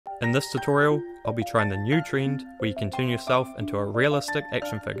In this tutorial, I'll be trying the new trend where you can turn yourself into a realistic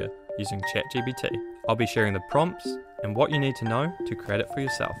action figure using ChatGPT. I'll be sharing the prompts and what you need to know to create it for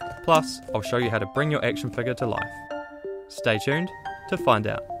yourself. Plus, I'll show you how to bring your action figure to life. Stay tuned to find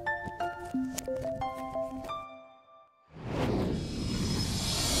out.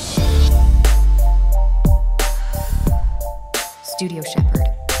 Studio Shepherd.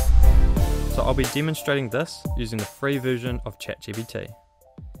 So I'll be demonstrating this using the free version of ChatGPT.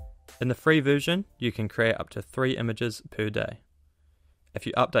 In the free version, you can create up to 3 images per day. If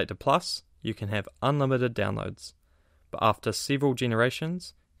you update to Plus, you can have unlimited downloads, but after several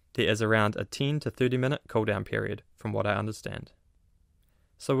generations, there is around a 10 to 30 minute cooldown period, from what I understand.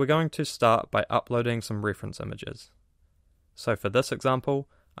 So we're going to start by uploading some reference images. So for this example,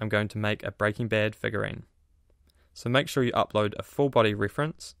 I'm going to make a Breaking Bad figurine. So make sure you upload a full body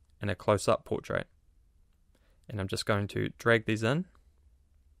reference and a close-up portrait. And I'm just going to drag these in.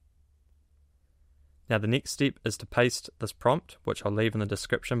 Now the next step is to paste this prompt, which I'll leave in the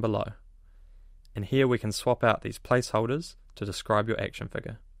description below. And here we can swap out these placeholders to describe your action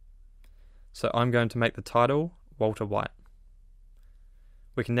figure. So I'm going to make the title Walter White.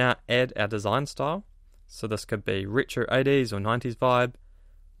 We can now add our design style. So this could be retro 80s or 90s vibe,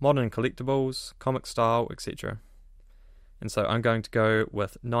 modern collectibles, comic style, etc. And so I'm going to go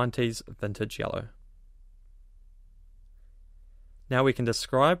with 90s vintage yellow. Now we can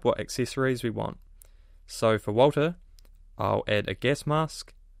describe what accessories we want. So for Walter, I'll add a gas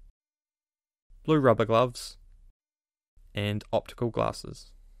mask, blue rubber gloves, and optical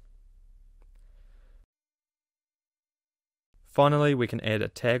glasses. Finally, we can add a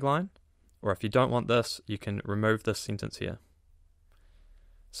tagline, or if you don't want this, you can remove this sentence here.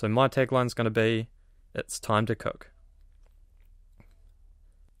 So my tagline is going to be, "It's time to cook."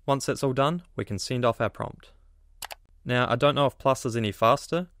 Once that's all done, we can send off our prompt. Now, I don't know if Plus is any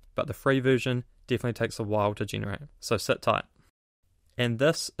faster, but the free version definitely takes a while to generate, so sit tight. And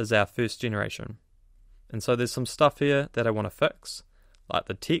this is our first generation. And so there's some stuff here that I want to fix, like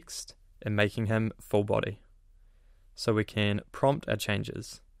the text and making him full body. So we can prompt our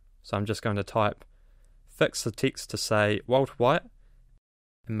changes. So I'm just going to type, fix the text to say Walter White,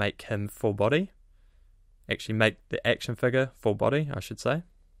 and make him full body. Actually make the action figure full body, I should say.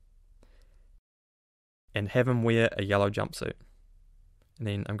 And have him wear a yellow jumpsuit. And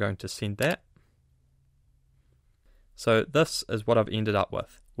then I'm going to send that. So this is what I've ended up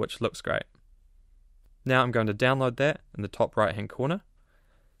with, which looks great. Now I'm going to download that in the top right hand corner.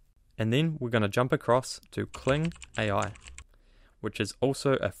 And then we're going to jump across to Kling Ai, which is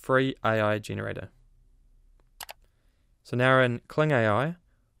also a free AI generator. So now in Kling Ai,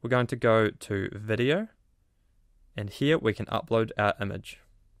 we're going to go to Video. And here we can upload our image.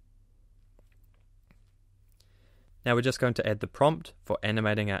 Now we're just going to add the prompt for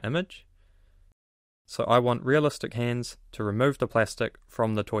animating our image. So I want realistic hands to remove the plastic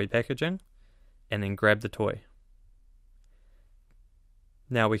from the toy packaging and then grab the toy.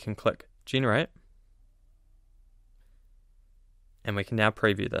 Now we can click Generate. And we can now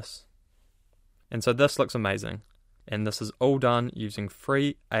preview this. And so this looks amazing. And this is all done using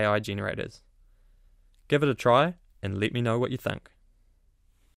free AI generators. Give it a try and let me know what you think.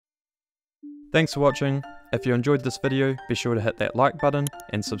 Thanks for watching. If you enjoyed this video, be sure to hit that like button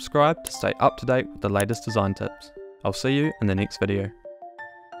and subscribe to stay up to date with the latest design tips. I'll see you in the next video.